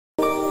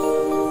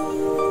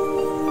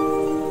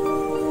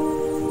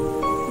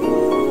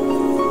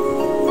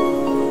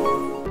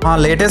మా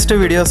latest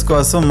videos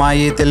కోసం మా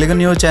ఈ తెలుగు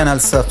న్యూస్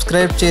ఛానల్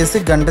సబ్స్క్రైబ్ చేసి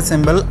గంట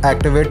సింబల్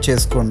యాక్టివేట్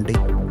చేసుకోండి.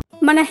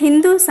 మన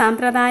హిందూ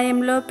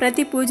సాంప్రదాయంలో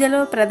ప్రతి పూజలో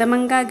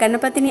ప్రథమంగా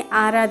గణపతిని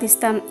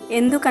ఆరాధిస్తాం.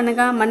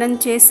 ఎందుకనగా మనం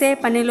చేసే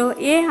పనిలో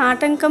ఏ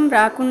ఆటంకం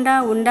రాకుండా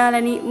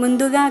ఉండాలని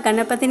ముందుగా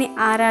గణపతిని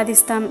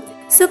ఆరాధిస్తాం.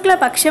 శుక్ల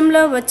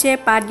పక్షంలో వచ్చే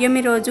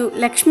పాడ్యమి రోజు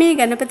లక్ష్మీ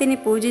గణపతిని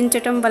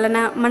పూజించటం వలన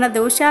మన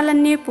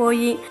దోషాలన్నీ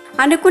పోయి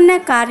అనుకున్న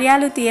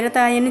కార్యాలు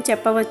తీరతాయని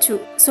చెప్పవచ్చు.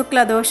 శుక్ల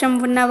దోషం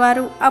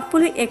ఉన్నవారు,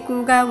 అప్పులు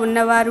ఎక్కువగా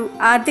ఉన్నవారు,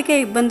 ఆర్థిక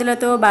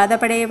ఇబ్బందులతో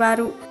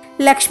బాధపడేవారు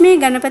లక్ష్మీ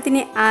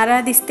గణపతిని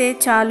ఆరాధిస్తే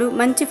చాలు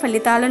మంచి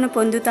ఫలితాలను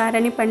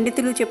పొందుతారని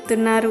పండితులు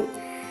చెప్తున్నారు.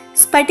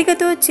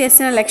 స్ఫటికతో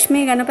చేసిన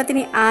లక్ష్మీ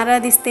గణపతిని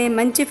ఆరాధిస్తే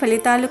మంచి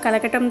ఫలితాలు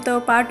కలగటంతో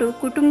పాటు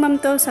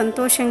కుటుంబంతో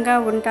సంతోషంగా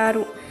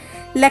ఉంటారు.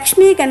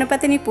 లక్ష్మీ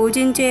గణపతిని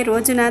పూజించే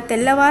రోజున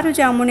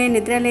తెల్లవారుజామునే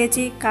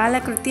నిద్రలేచి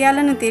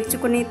కాలకృత్యాలను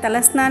తీర్చుకుని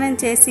తలస్నానం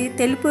చేసి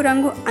తెలుపు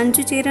రంగు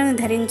అంచు చీరను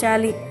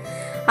ధరించాలి.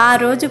 ఆ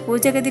రోజు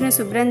పూజ గదిని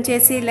శుభ్రం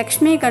చేసి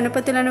లక్ష్మీ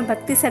గణపతులను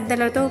భక్తి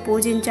శ్రద్ధలతో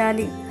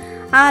పూజించాలి.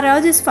 ఆ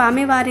రోజు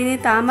స్వామివారిని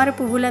తామర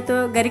పువ్వులతో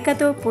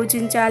గరికతో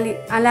పూజించాలి.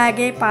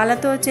 అలాగే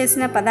పాలతో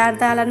చేసిన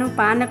పదార్థాలను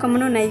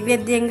పానకమును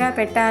నైవేద్యంగా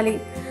పెట్టాలి.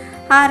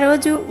 ఆ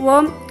రోజు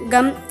ఓం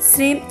గం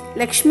శ్రీం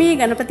లక్ష్మీ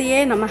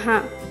గణపతియే నమః,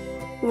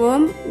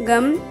 ఓం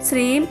గం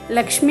శ్రీం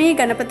లక్ష్మీ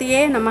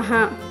గణపతియే నమః,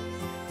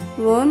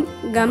 ఓం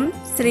గం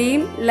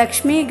శ్రీం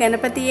లక్ష్మీ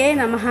గణపతియే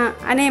నమః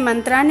అనే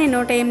మంత్రాన్ని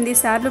 108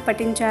 సార్లు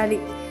పఠించాలి.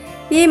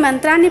 ఈ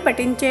మంత్రాన్ని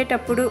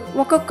పఠించేటప్పుడు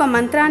ఒక్కొక్క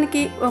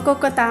మంత్రానికి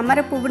ఒక్కొక్క తామర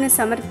పువ్వును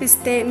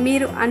సమర్పిస్తే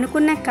మీరు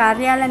అనుకున్న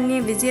కార్యాలన్నీ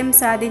విజయం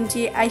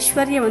సాధించి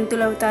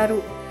ఐశ్వర్యవంతులవుతారు.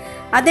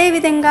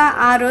 అదేవిధంగా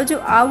ఆ రోజు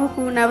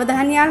ఆవుకు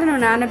నవధాన్యాలను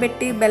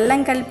నానబెట్టి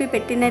బెల్లం కలిపి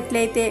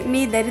పెట్టినట్లయితే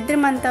మీ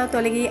దరిద్రమంతా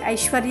తొలగి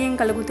ఐశ్వర్యం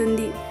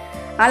కలుగుతుంది.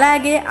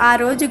 అలాగే ఆ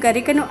రోజు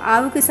గరికను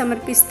ఆవుకు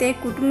సమర్పిస్తే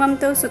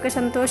కుటుంబంతో సుఖ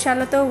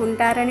సంతోషాలతో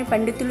ఉంటారని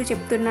పండితులు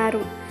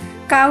చెప్తున్నారు.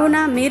 కావున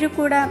మీరు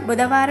కూడా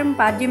బుధవారం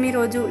పాడ్యమి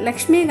రోజు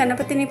లక్ష్మీ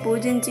గణపతిని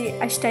పూజించి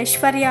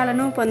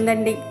అష్టైశ్వర్యాలను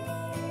పొందండి.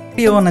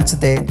 వీడియో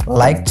నచ్చితే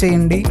లైక్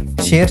చేయండి,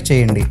 షేర్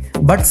చేయండి,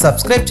 బట్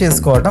సబ్స్క్రైబ్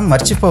చేసుకోవడం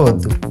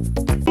మర్చిపోవద్దు.